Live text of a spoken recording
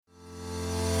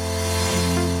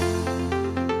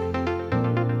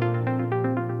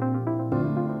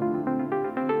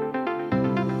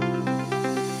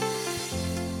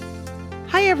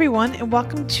everyone, and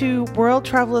welcome to World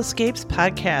Travel Escapes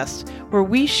podcast, where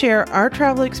we share our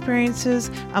travel experiences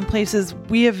on places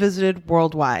we have visited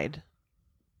worldwide.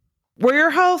 We're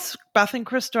your hosts, Beth and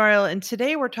Chris Doyle, and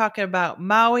today we're talking about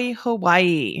Maui,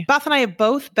 Hawaii. Beth and I have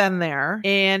both been there,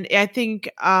 and I think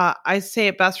I say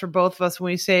it best for both of us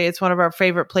when we say it's one of our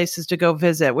favorite places to go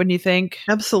visit. Wouldn't you think?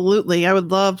 Absolutely. I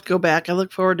would love to go back. I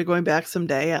look forward to going back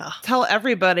someday. Yeah. Tell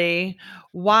everybody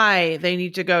why they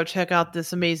need to go check out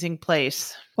this amazing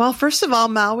place. Well, first of all,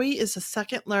 Maui is the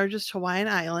second largest Hawaiian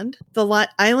island. The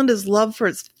island is loved for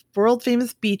its world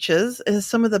famous beaches. It has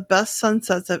some of the best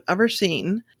sunsets I've ever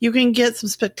seen. You can get some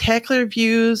spectacular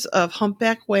views of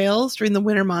humpback whales during the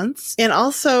winter months. And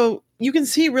also, you can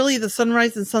see really the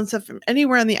sunrise and sunset from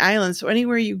anywhere on the island. So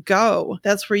anywhere you go,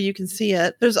 that's where you can see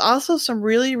it. There's also some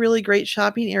really, really great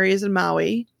shopping areas in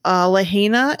Maui.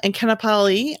 Lahaina and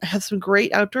Kaanapali have some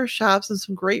great outdoor shops and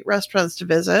some great restaurants to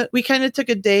visit. We kind of took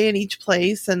a day in each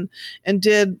place and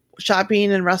did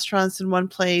shopping and restaurants in one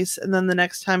place. And then the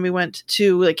next time we went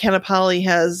to Kaanapali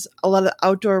has a lot of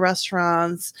outdoor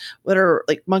restaurants that are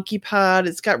like Monkey Pod.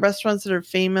 It's got restaurants that are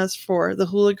famous for the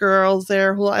Hula Girls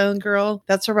there, Hula Island Girl.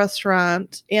 That's a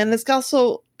restaurant. And it's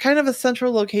also kind of a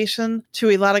central location to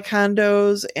a lot of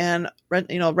condos and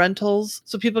rentals.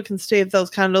 So people can stay at those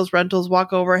condos, rentals,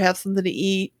 walk over, have something to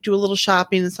eat, do a little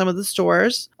shopping in some of the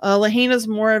stores. Lahaina is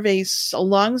more of a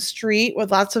long street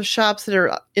with lots of shops that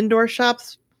are indoor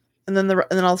shops. And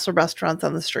then also restaurants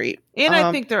on the street. And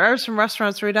I think there are some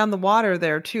restaurants right on the water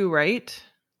there too, right?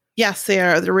 Yes, they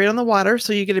are. They're right on the water,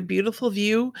 so you get a beautiful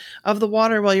view of the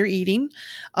water while you're eating.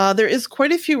 There is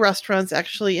quite a few restaurants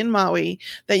actually in Maui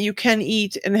that you can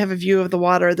eat and have a view of the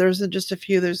water. There isn't just a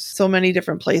few. There's so many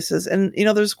different places. And,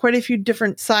 there's quite a few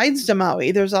different sides to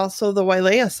Maui. There's also the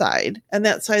Wailea side, and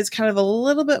that side's kind of a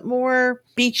little bit more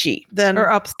beachy than... Or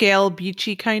upscale,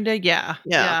 beachy kind of,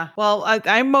 yeah. Well,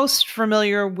 I'm most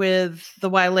familiar with the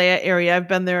Wailea area. I've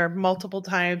been there multiple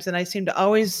times, and I seem to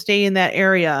always stay in that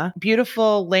area.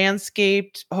 Beautiful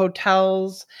landscaped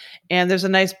hotels, and there's a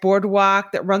nice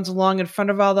boardwalk that runs along in front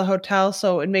of all the hotels,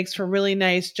 so it makes for really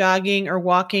nice jogging or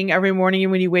walking every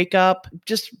morning when you wake up.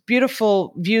 Just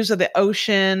beautiful views of the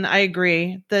ocean. I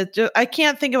agree that I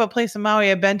can't think of a place in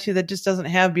Maui I've been to that just doesn't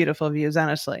have beautiful views,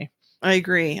 honestly. I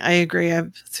agree. I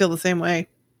feel the same way.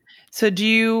 So do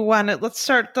you want to, let's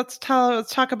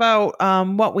talk about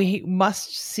what we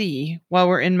must see while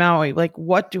we're in Maui. Like,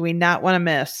 what do we not want to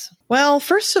miss? Well,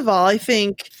 first of all, I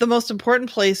think the most important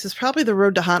place is probably the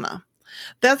Road to Hana.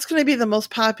 That's going to be the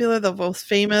most popular, the most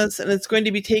famous, and it's going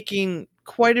to be taking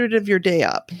quite a bit of your day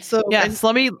up. So yes,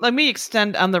 let me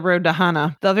extend on the Road to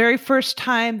Hana. The very first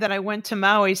time that I went to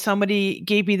Maui, somebody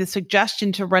gave me the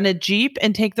suggestion to rent a Jeep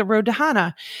and take the Road to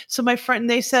Hana. So my friend,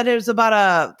 they said it was about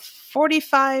a 30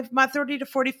 to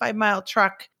 45 mile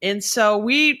truck. And so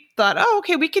we thought, oh,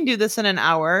 okay, we can do this in an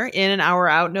hour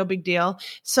out, no big deal.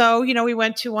 So, we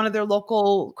went to one of their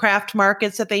local craft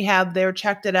markets that they have there,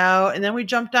 checked it out. And then we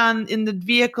jumped on in the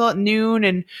vehicle at noon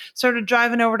and started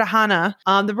driving over to Hana.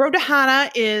 The Road to Hana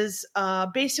is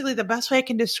basically the best way I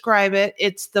can describe it.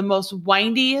 It's the most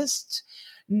windiest,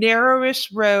 narrowest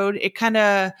road. It kind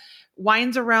of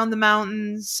winds around the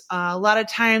mountains. A lot of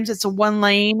times it's a one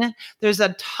lane. There's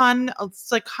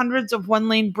it's like hundreds of one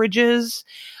lane bridges.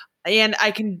 And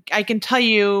I can tell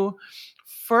you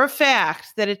for a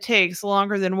fact that it takes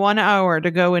longer than 1 hour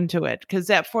to go into it, because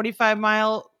that 45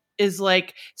 mile is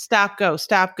like stop, go,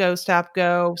 stop, go, stop,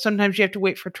 go. Sometimes you have to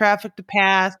wait for traffic to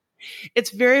pass. It's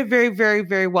very, very, very,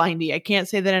 very windy. I can't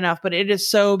say that enough, but it is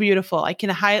so beautiful. I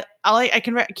can't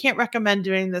recommend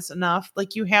doing this enough.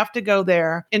 Like, you have to go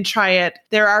there and try it.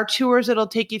 There are tours that'll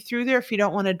take you through there if you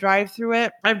don't want to drive through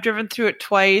it. I've driven through it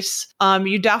twice.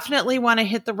 You definitely want to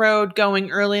hit the road going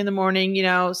early in the morning,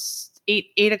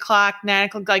 8 o'clock, 9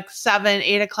 o'clock, like 7,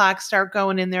 8 o'clock, start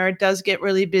going in there. It does get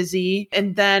really busy.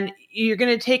 And then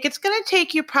it's going to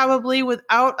take you probably,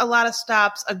 without a lot of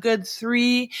stops, a good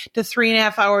 3 to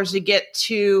 3.5 hours to get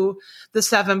to the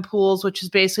 7 pools, which is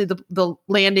basically the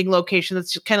landing location.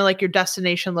 That's kind of like your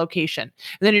destination location. And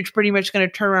then you're pretty much going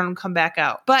to turn around and come back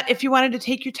out. But if you wanted to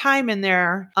take your time in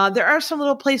there are some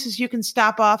little places you can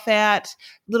stop off at,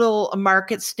 little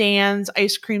market stands,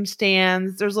 ice cream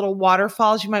stands. There's little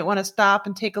waterfalls you might want to stop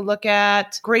and take a look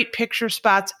at. Great picture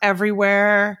spots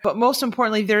everywhere. But most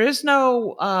importantly, there is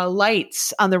no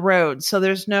lights on the road. So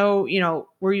there's no,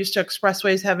 we're used to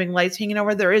expressways having lights hanging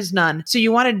over. There is none. So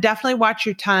you want to definitely watch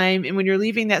your time. And when you're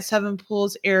leaving that Seven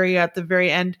Pools area at the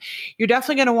very end, you're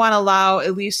definitely going to want to allow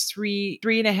at least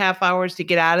 3.5 hours to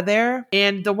get out of there.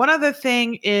 And the one other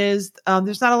thing is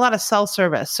there's not a lot of cell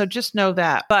service. So just know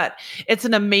that. But it's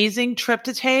an amazing trip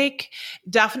to take.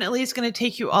 Definitely it's going to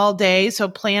take you all day. So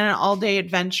plan an all day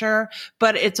adventure,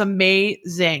 but it's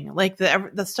amazing. Like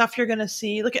the stuff you're going to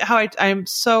see. Look at how I'm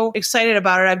so excited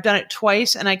about it. I've done it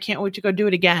twice and I can't wait to go do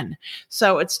it again.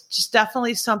 So it's just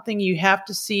definitely something you have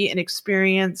to see and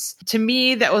experience. To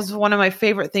me, that was one of my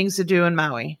favorite things to do in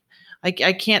Maui. I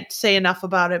can't say enough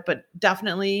about it, but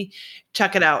definitely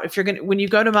check it out. When you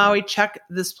go to Maui, check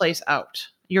this place out.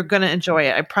 You're going to enjoy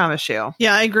it. I promise you.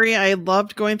 Yeah, I agree. I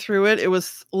loved going through it. It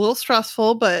was a little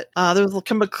stressful, but there was a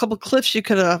couple cliffs you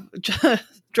could have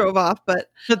drove off, but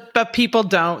people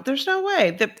don't. There's no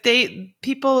way that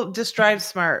people just drive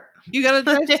smart. You got to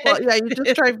drive slow. Yeah, you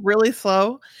just drive really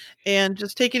slow and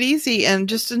just take it easy and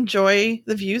just enjoy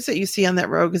the views that you see on that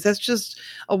road, because that's just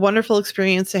a wonderful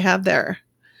experience to have there.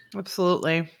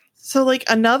 Absolutely. So like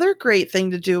another great thing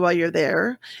to do while you're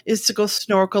there is to go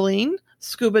snorkeling,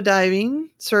 scuba diving,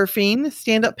 surfing,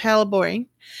 stand-up paddleboarding,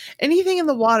 anything in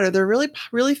the water. They're really,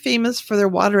 really famous for their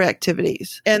water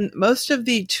activities. And most of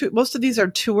these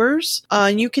are tours.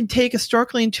 And you can take a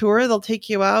snorkeling tour. They'll take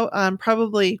you out on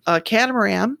probably a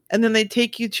catamaran, and then they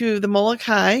take you to the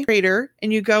Molokai crater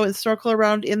and you go and snorkel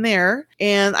around in there.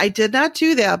 And I did not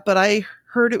do that, but I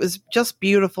heard it was just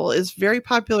beautiful. It's a very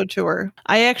popular tour.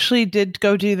 I actually did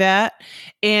go do that,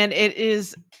 and it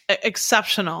is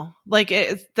exceptional. Like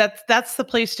that's the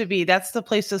place to be. That's the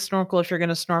place to snorkel if you're going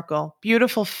to snorkel.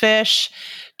 Beautiful fish.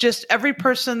 Just every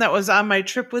person that was on my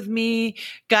trip with me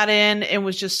got in and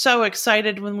was just so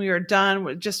excited when we were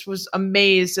done. Just was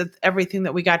amazed at everything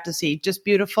that we got to see. Just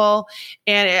beautiful.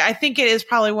 And I think it is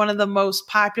probably one of the most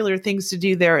popular things to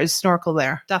do there is snorkel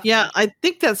there. Definitely. Yeah, I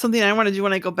think that's something I want to do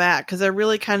when I go back, because I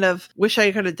really kind of wish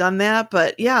I could have done that.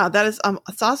 But yeah, that is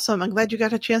it's awesome. I'm glad you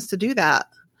got a chance to do that.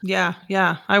 Yeah.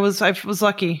 I was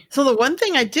lucky. So the one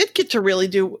thing I did get to really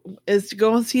do is to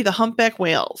go and see the humpback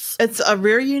whales. It's a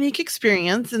very unique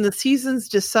experience, and the season's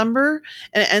December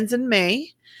and it ends in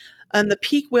May. And the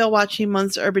peak whale watching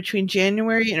months are between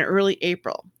January and early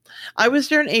April. I was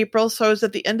there in April, so I was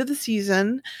at the end of the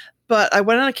season. But I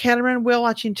went on a catamaran whale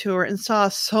watching tour and saw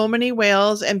so many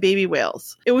whales and baby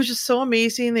whales. It was just so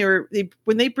amazing.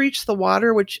 When they breach the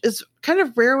water, which is kind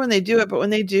of rare when they do it, but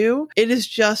when they do, it is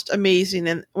just amazing.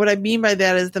 And what I mean by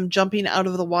that is them jumping out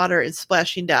of the water and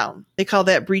splashing down. They call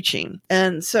that breaching.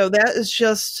 And so that is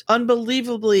just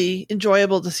unbelievably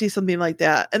enjoyable to see something like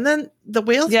that. And then the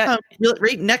whales come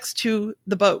right next to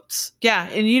the boats. Yeah.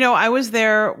 And I was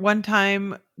there one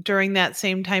time during that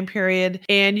same time period,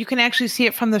 and you can actually see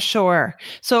it from the shore.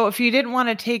 So if you didn't want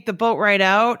to take the boat ride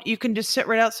out, you can just sit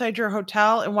right outside your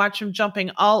hotel and watch them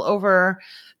jumping all over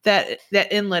that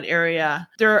inlet area.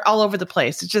 They're all over the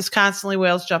place. It's just constantly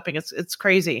whales jumping. It's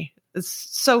crazy. It's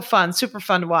so fun, super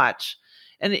fun to watch.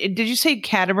 And did you say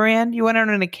catamaran? You went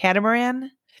on a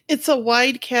catamaran? It's a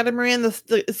wide catamaran.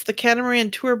 It's the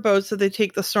catamaran tour boats that they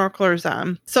take the snorkelers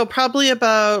on. So probably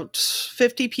about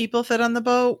 50 people fit on the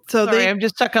boat. So I'm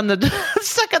just stuck on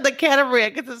the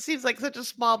catamaran because it seems like such a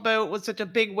small boat with such a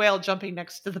big whale jumping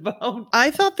next to the boat. I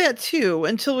thought that too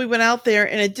until we went out there,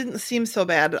 and it didn't seem so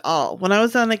bad at all. When I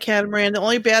was on the catamaran, the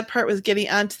only bad part was getting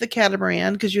onto the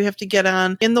catamaran, because you have to get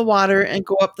on in the water and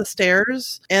go up the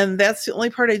stairs. And that's the only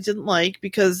part I didn't like,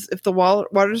 because if the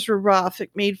waters were rough,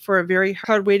 it made for a very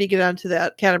hard way to get onto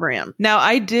that catamaran. Now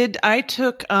I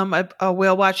took a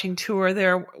whale watching tour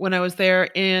there when I was there,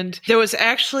 and there was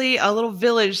actually a little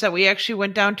village that we actually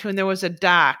went down to, and there was a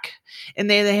dock,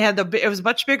 and they had it was a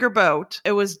much bigger boat.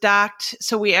 It was docked.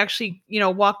 So we actually,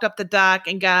 walked up the dock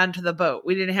and got onto the boat.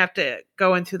 We didn't have to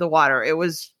go in through the water. It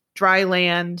was dry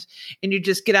land, and you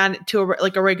just get on to a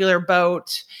regular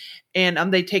boat,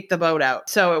 and they take the boat out.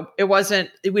 So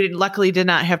luckily did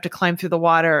not have to climb through the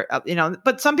water,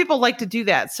 but some people like to do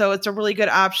that. So it's a really good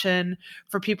option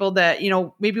for people that,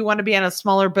 maybe want to be on a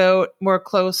smaller boat, more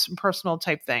close and personal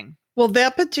type thing. Well,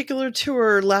 that particular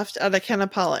tour left out of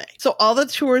Kaanapali. So all the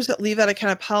tours that leave out of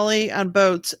Kaanapali on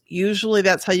boats, usually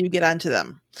that's how you get onto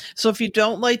them. So if you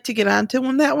don't like to get onto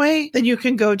them that way, then you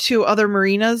can go to other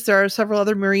marinas. There are several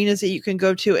other marinas that you can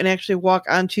go to and actually walk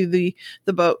onto the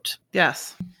boat.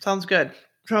 Yes. Sounds good.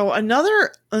 So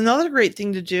another great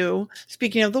thing to do,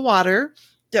 speaking of the water,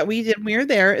 that we did when we were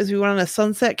there, is we went on a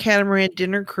sunset catamaran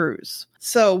dinner cruise.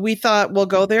 So we thought we'll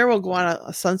go there. We'll go on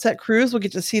a sunset cruise. We'll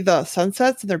get to see the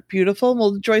sunsets, and they're beautiful. And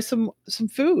we'll enjoy some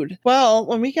food. Well,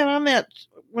 when we got on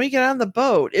the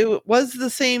boat, it was the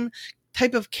same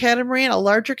type of catamaran, a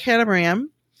larger catamaran.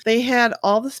 They had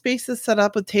all the spaces set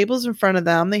up with tables in front of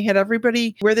them. They had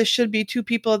everybody where there should be 2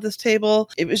 people at this table.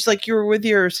 It was like you were with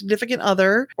your significant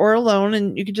other or alone,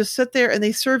 and you could just sit there and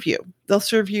they serve you. They'll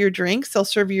serve you your drinks, they'll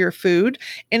serve you your food,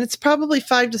 and it's probably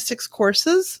 5 to 6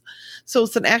 courses. So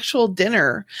it's an actual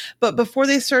dinner. But before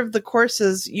they serve the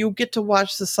courses, you get to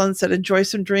watch the sunset, enjoy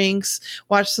some drinks,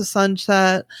 watch the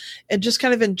sunset, and just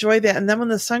kind of enjoy that. And then when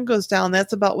the sun goes down,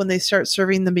 that's about when they start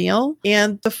serving the meal.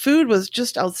 And the food was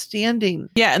just outstanding.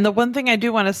 Yeah, and the one thing I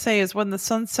do want to say is when the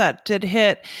sunset did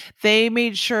hit, they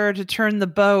made sure to turn the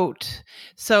boat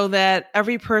so that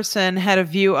every person had a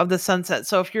view of the sunset.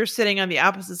 So if you're sitting on the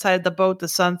opposite side of the boat, the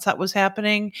sunset was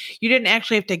happening, you didn't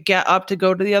actually have to get up to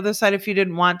go to the other side if you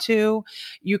didn't want to.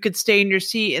 You could stay in your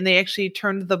seat, and they actually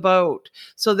turned the boat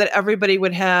so that everybody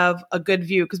would have a good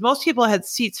view. Because most people had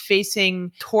seats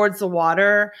facing towards the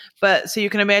water, but so you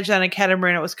can imagine on a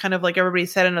catamaran, it was kind of like everybody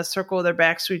sat in a circle with their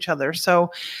backs to each other.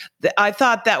 So I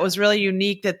thought that was really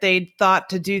unique that they thought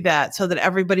to do that so that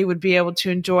everybody would be able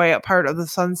to enjoy a part of the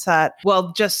sunset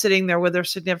while just sitting there with their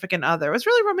significant other. It was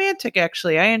really romantic,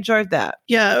 actually. I enjoyed that.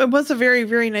 Yeah, it was a very,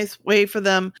 very nice way for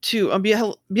them to be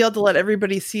able to let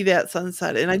everybody see that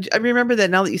sunset. And I remember that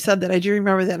now that you said that, I do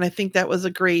remember that. And I think that was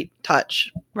a great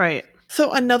touch. Right.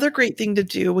 So another great thing to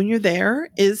do when you're there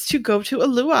is to go to a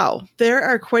luau. There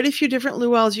are quite a few different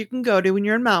luaus you can go to when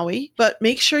you're in Maui, but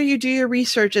make sure you do your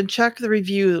research and check the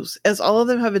reviews, as all of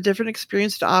them have a different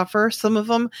experience to offer. Some of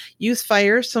them use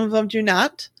fire, some of them do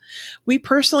not. We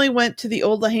personally went to the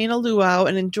Old Lahaina Luau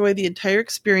and enjoyed the entire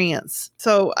experience.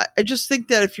 So I just think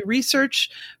that if you research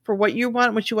for what you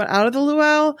want out of the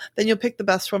luau, then you'll pick the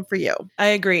best one for you. I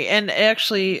agree. And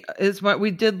actually is what we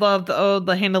did love the Old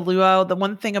Lahaina Luau. The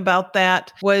one thing about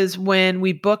that was when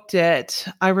we booked it,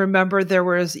 I remember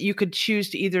you could choose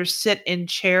to either sit in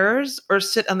chairs or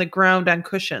sit on the ground on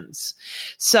cushions.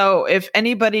 So if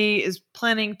anybody is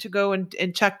planning to go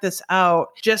and check this out,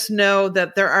 just know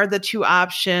that there are the 2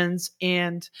 options.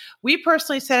 And we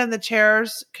personally sat in the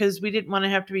chairs because we didn't want to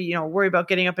have to be, worry about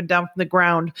getting up and down from the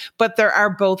ground, but there are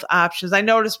both options. I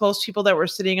noticed most people that were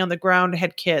sitting on the ground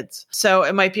had kids. So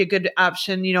it might be a good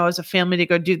option, as a family to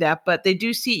go do that, but they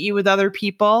do seat you with other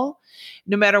people.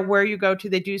 No matter where you go to,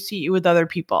 they do seat you with other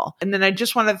people. And then I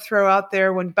just want to throw out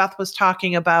there, when Beth was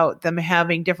talking about them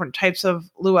having different types of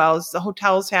luaus, the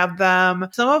hotels have them.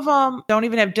 Some of them don't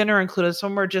even have dinner included.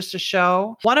 Some are just a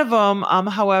show. One of them,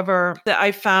 however, that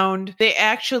I found, they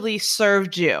actually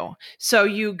served you. So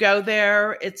you go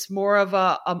there, it's more of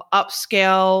a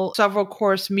upscale, several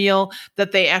course meal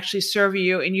that they actually serve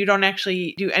you, and you don't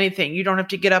actually do anything. You don't have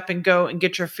to get up and go and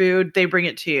get your food. They bring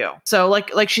it to you. So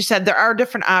like she said, there are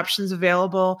different options available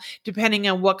depending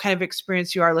on what kind of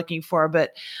experience you are looking for.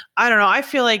 But I don't know. I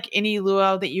feel like any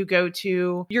luau that you go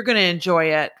to, you're going to enjoy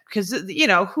it because,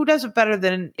 who does it better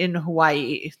than in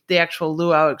Hawaii, the actual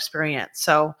luau experience?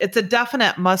 So it's a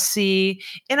definite must see.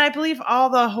 And I believe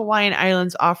all the Hawaiian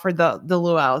islands offer the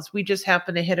luaus. We just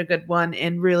happened to hit a good one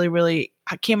and really, really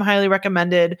came highly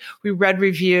recommended. We read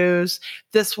reviews.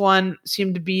 This one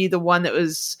seemed to be the one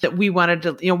that we wanted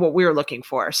to, what we were looking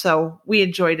for. So we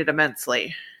enjoyed it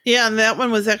immensely. Yeah, and that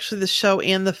one was actually the show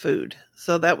and the food.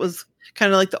 So that was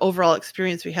kind of like the overall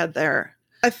experience we had there.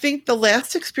 I think the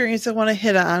last experience I want to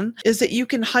hit on is that you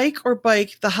can hike or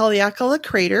bike the Haleakala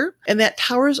Crater, and that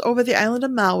towers over the island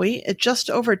of Maui at just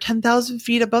over 10,000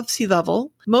 feet above sea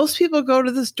level. Most people go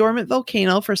to this dormant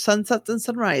volcano for sunsets and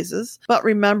sunrises, but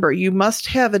remember, you must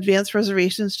have advanced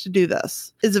reservations to do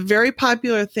this. It's a very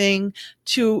popular thing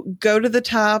to go to the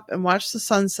top and watch the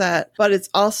sunset, but it's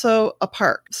also a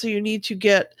park. So you need to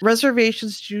get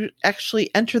reservations to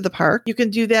actually enter the park. You can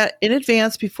do that in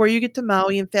advance before you get to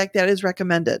Maui. In fact, that is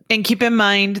recommended. And keep in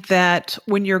mind that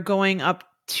when you're going up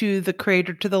to the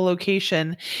crater, to the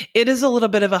location, it is a little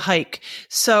bit of a hike.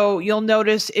 So you'll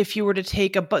notice if you were to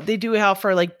take but they do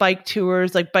offer like bike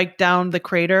tours, like bike down the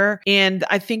crater. And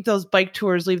I think those bike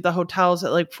tours leave the hotels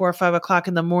at like 4 or 5 o'clock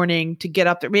in the morning to get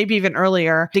up there, maybe even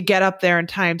earlier to get up there in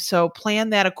time. So plan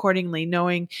that accordingly,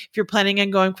 knowing if you're planning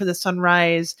on going for the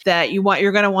sunrise, that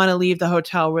you're going to want to leave the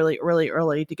hotel really, really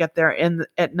early to get there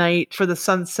at night for the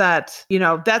sunset.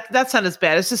 That's not as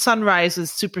bad. It's the sunrise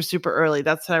is super, super early.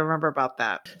 That's what I remember about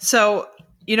that. So,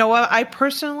 you know what? I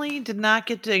personally did not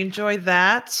get to enjoy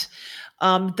that.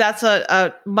 That's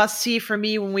a must see for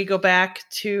me when we go back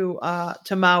to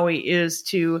Maui, is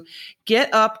to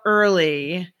get up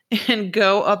early and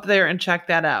go up there and check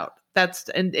that out. That's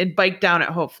and bike down it.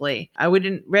 Hopefully,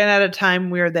 we ran out of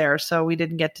time. We were there, so we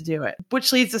didn't get to do it.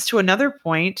 Which leads us to another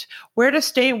point: where to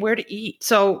stay and where to eat.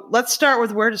 So let's start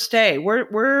with where to stay.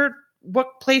 Where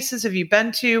what places have you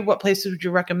been to? What places would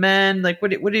you recommend? Like,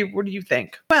 what do you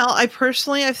think? Well, I've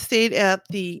stayed at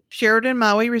the Sheraton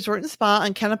Maui Resort and Spa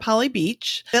on Kanapali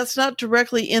Beach. That's not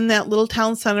directly in that little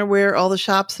town center where all the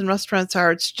shops and restaurants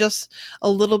are. It's just a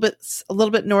little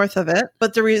bit north of it.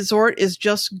 But the resort is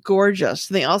just gorgeous.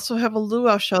 They also have a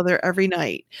luau show there every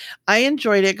night. I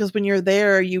enjoyed it because when you're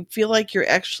there, you feel like you're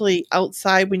actually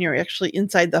outside when you're actually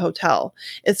inside the hotel.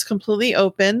 It's completely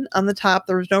open on the top.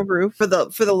 There was no roof for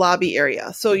the lobby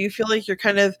area. So you feel like you're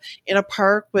kind of in a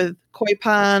park with koi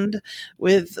pond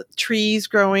with trees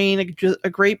growing, a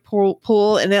great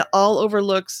pool, and it all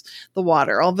overlooks the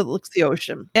water. All of it looks the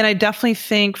ocean. And I definitely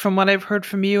think from what I've heard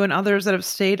from you and others that have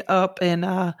stayed up in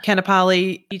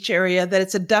Kanapali Beach area, that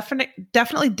it's a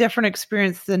definitely different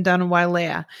experience than down in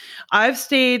Wailea. I've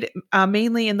stayed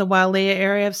mainly in the Wailea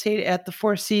area. I've stayed at the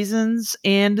Four Seasons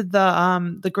and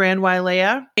the Grand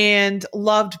Wailea and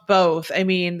loved both. I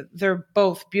mean, they're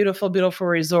both beautiful, beautiful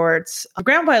resorts.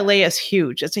 Grand Wailea is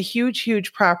huge. It's a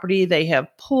huge property. They have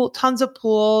tons of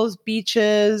pools,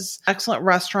 beaches, excellent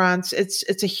restaurants.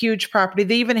 It's a huge property.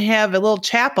 They even have a little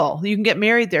chapel. You can get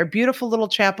married there. Beautiful little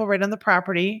chapel right on the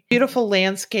property. Beautiful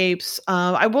landscapes.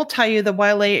 I will tell you the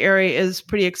Wailea area is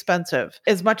pretty expensive.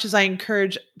 As much as I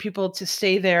encourage people to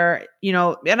stay there,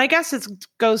 and I guess it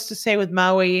goes to say with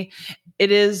Maui,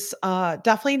 it is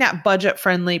definitely not budget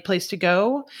friendly place to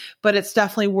go, but it's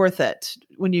definitely worth it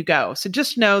when you go. So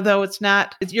just know though,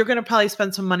 you're going to probably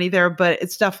spend some money there, but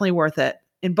it's definitely worth it.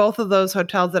 In both of those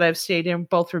hotels that I've stayed in,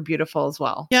 both were beautiful as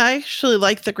well. Yeah, I actually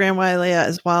like the Grand Wailea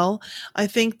as well. I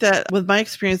think that with my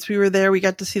experience, we were there, we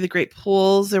got to see the great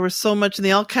pools. There was so much, and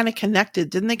they all kind of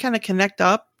connected. Didn't they kind of connect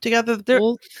up together, the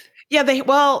pools? Yeah,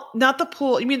 not the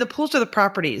pool. You mean the pools or the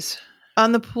properties?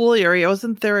 On the pool area.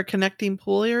 Wasn't there a connecting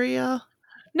pool area?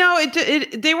 No,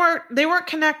 they weren't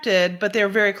connected, but they were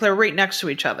very clear, right next to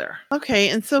each other. Okay,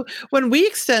 and so when we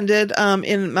extended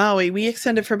in Maui, we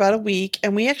extended for about a week,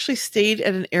 and we actually stayed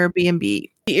at an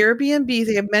Airbnb. The Airbnbs,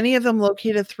 they have many of them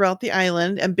located throughout the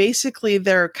island, and basically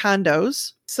they're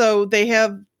condos. So they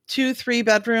have 2-3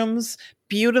 bedrooms.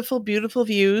 Beautiful, beautiful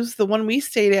views. The one we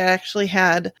stayed at actually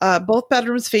had both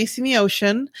bedrooms facing the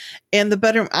ocean, and the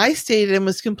bedroom I stayed in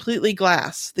was completely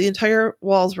glass. The entire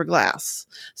walls were glass.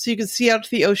 So you could see out to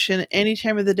the ocean any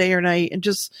time of the day or night and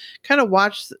just kind of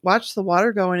watch the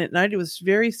water going at night. It was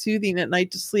very soothing at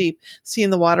night to sleep, seeing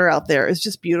the water out there. It's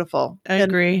just beautiful. I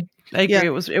agree. Yeah.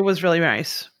 It was really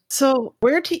nice. So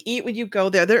where to eat when you go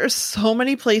there? There are so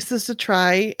many places to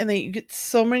try, and you get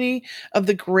so many of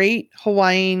the great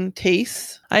Hawaiian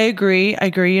tastes. I agree.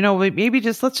 Maybe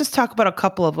let's just talk about a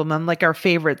couple of them and like our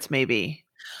favorites maybe.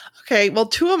 Okay, well,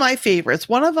 2 of my favorites.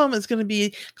 One of them is going to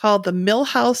be called the Mill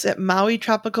House at Maui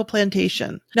Tropical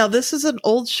Plantation. Now, this is an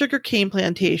old sugarcane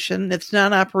plantation. It's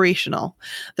non-operational.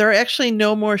 There are actually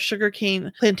no more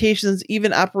sugarcane plantations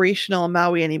even operational in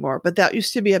Maui anymore, but that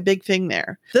used to be a big thing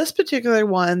there. This particular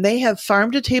one, they have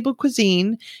farm-to-table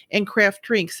cuisine and craft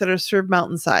drinks that are served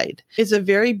mountainside. It's a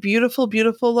very beautiful,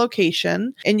 beautiful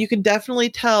location, and you can definitely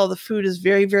tell the food is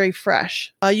very, very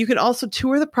fresh. You can also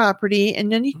tour the property,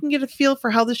 and then you can get a feel for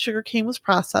how the sugarcane was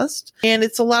processed. And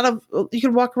it's you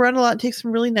can walk around a lot and take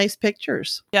some really nice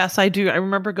pictures. Yes, I do. I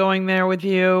remember going there with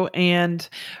you, and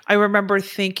I remember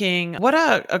thinking, what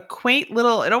a quaint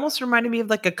little, it almost reminded me of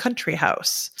like a country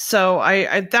house. So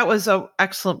that was an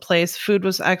excellent place. Food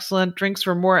was excellent. Drinks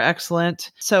were more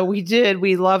excellent. So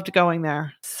we loved going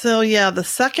there. So yeah, the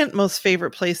second most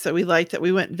favorite place that we liked that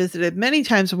we went and visited many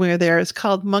times when we were there is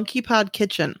called Monkey Pod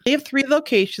Kitchen. They have 3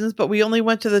 locations, but we only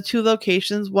went to the 2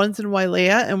 locations. One's in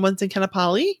Wailea and one's in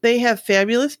Kanapali. They have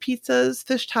fabulous pizzas,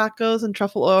 fish tacos, and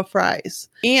truffle oil fries.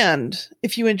 And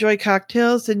if you enjoy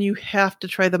cocktails, then you have to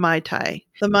try the Mai Tai.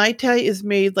 The Mai Tai is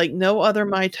made like no other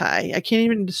Mai Tai. I can't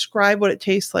even describe what it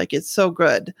tastes like. It's so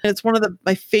good. And it's one of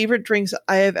my favorite drinks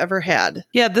I have ever had.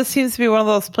 Yeah, this seems to be one of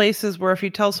those places where if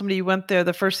you tell somebody you went there,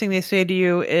 the first thing they say to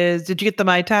you is, did you get the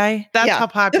Mai Tai? That's how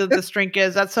popular this drink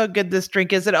is. That's how good this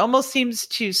drink is. It almost seems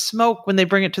to smoke when they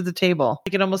bring it to the table.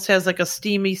 Like it almost has like a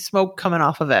steamy smoke coming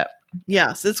off of it.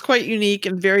 Yes, it's quite unique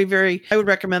and very, very, I would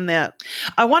recommend that.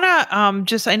 I want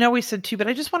to I know we said 2, but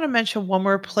I just want to mention one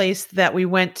more place that we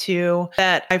went to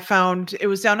that I found. It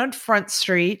was down on Front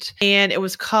Street, and it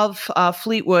was called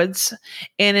Fleetwood's,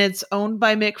 and it's owned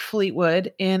by Mick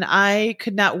Fleetwood, and I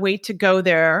could not wait to go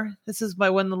there. This is my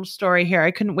one little story here.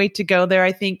 I couldn't wait to go there.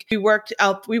 I think we worked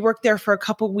there for a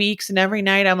couple weeks, and every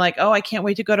night I'm like, oh, I can't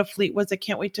wait to go to Fleetwood's. I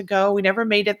can't wait to go. We never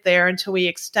made it there until we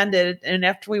extended, and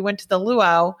after we went to the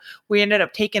luau, we ended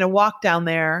up taking a walk down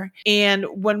there. And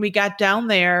when we got down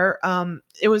there,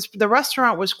 the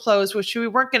restaurant was closed, which we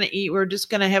weren't going to eat. We were just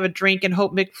going to have a drink and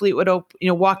hope Mick Fleetwood,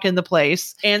 walked in the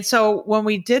place. And so when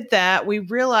we did that, we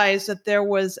realized that there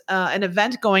was an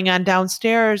event going on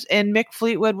downstairs, and Mick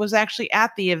Fleetwood was actually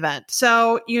at the event.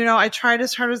 So, I tried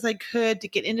as hard as I could to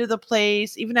get into the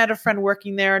place, even had a friend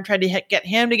working there and tried to get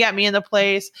him to get me in the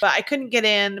place, but I couldn't get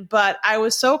in. But I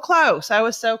was so close. I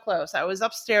was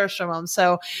upstairs from him.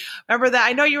 So remember that.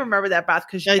 I know you remember that, Beth,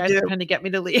 because you guys were trying to get me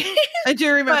to leave. I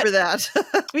do remember that.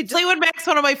 Fleetwood Mac's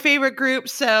one of my favorite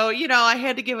groups, so I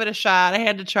had to give it a shot. I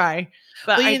had to try,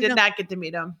 but I did not get to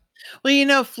meet him.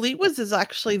 Well, Fleetwood's is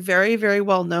actually very, very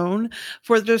well known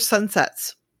for their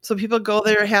sunsets. So people go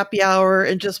there happy hour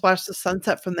and just watch the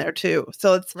sunset from there too.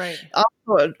 So it's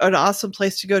also an awesome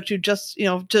place to go to, just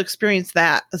to experience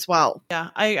that as well.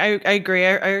 Yeah, I agree.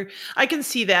 I can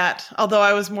see that. Although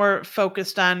I was more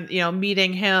focused on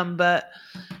meeting him, but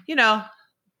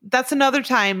that's another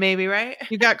time, maybe, right?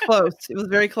 You got close. It was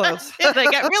very close. I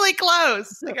got really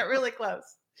close.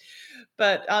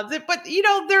 But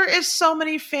there is so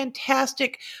many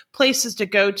fantastic places to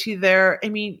go to there. I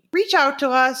mean, reach out to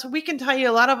us. We can tell you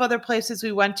a lot of other places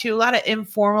we went to, a lot of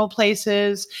informal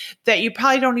places that you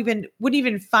probably wouldn't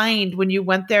even find when you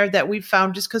went there, that we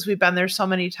found just because we've been there so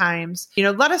many times.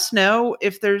 Let us know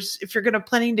if you're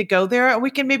planning to go there, and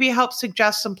we can maybe help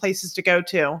suggest some places to go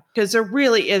to, because there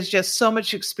really is just so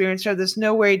much experience there. There's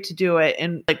no way to do it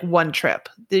in like one trip.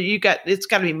 It's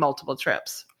got to be multiple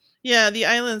trips. Yeah, the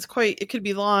island's it could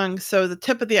be long. So the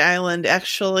tip of the island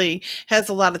actually has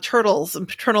a lot of turtles and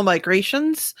turtle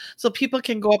migrations. So people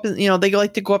can go up and, they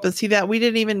like to go up and see that. We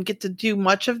didn't even get to do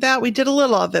much of that. We did a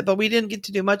little of it, but we didn't get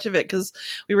to do much of it because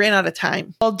we ran out of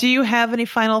time. Well, do you have any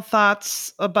final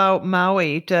thoughts about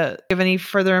Maui, to give any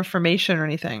further information or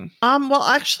anything? Well,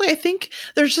 actually, I think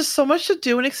there's just so much to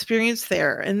do and experience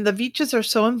there. And the beaches are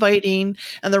so inviting,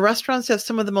 and the restaurants have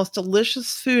some of the most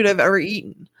delicious food I've ever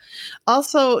eaten.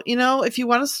 Also, if you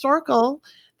want to snorkel,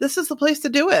 this is the place to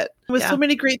do it. With so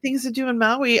many great things to do in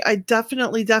Maui, I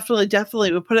definitely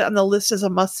would put it on the list as a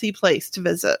must-see place to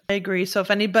visit. I agree. So if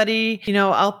anybody,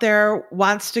 out there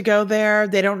wants to go there,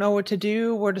 they don't know what to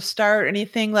do, where to start,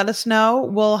 anything, let us know.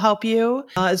 We'll help you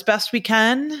as best we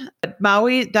can. But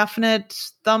Maui, definite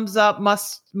thumbs up,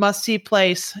 must-see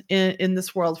place in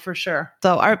this world for sure.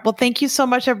 So, all right, well, thank you so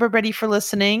much, everybody, for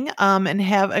listening, and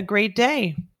have a great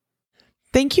day.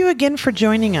 Thank you again for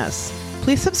joining us.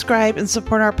 Please subscribe and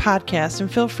support our podcast,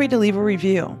 and feel free to leave a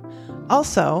review.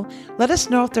 Also, let us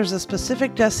know if there's a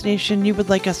specific destination you would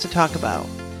like us to talk about.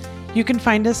 You can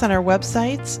find us on our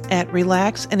websites at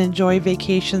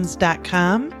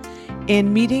relaxandenjoyvacations.com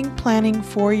and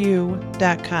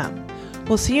meetingplanningforyou.com.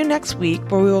 We'll see you next week,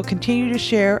 where we will continue to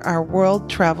share our world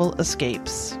travel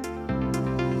escapes.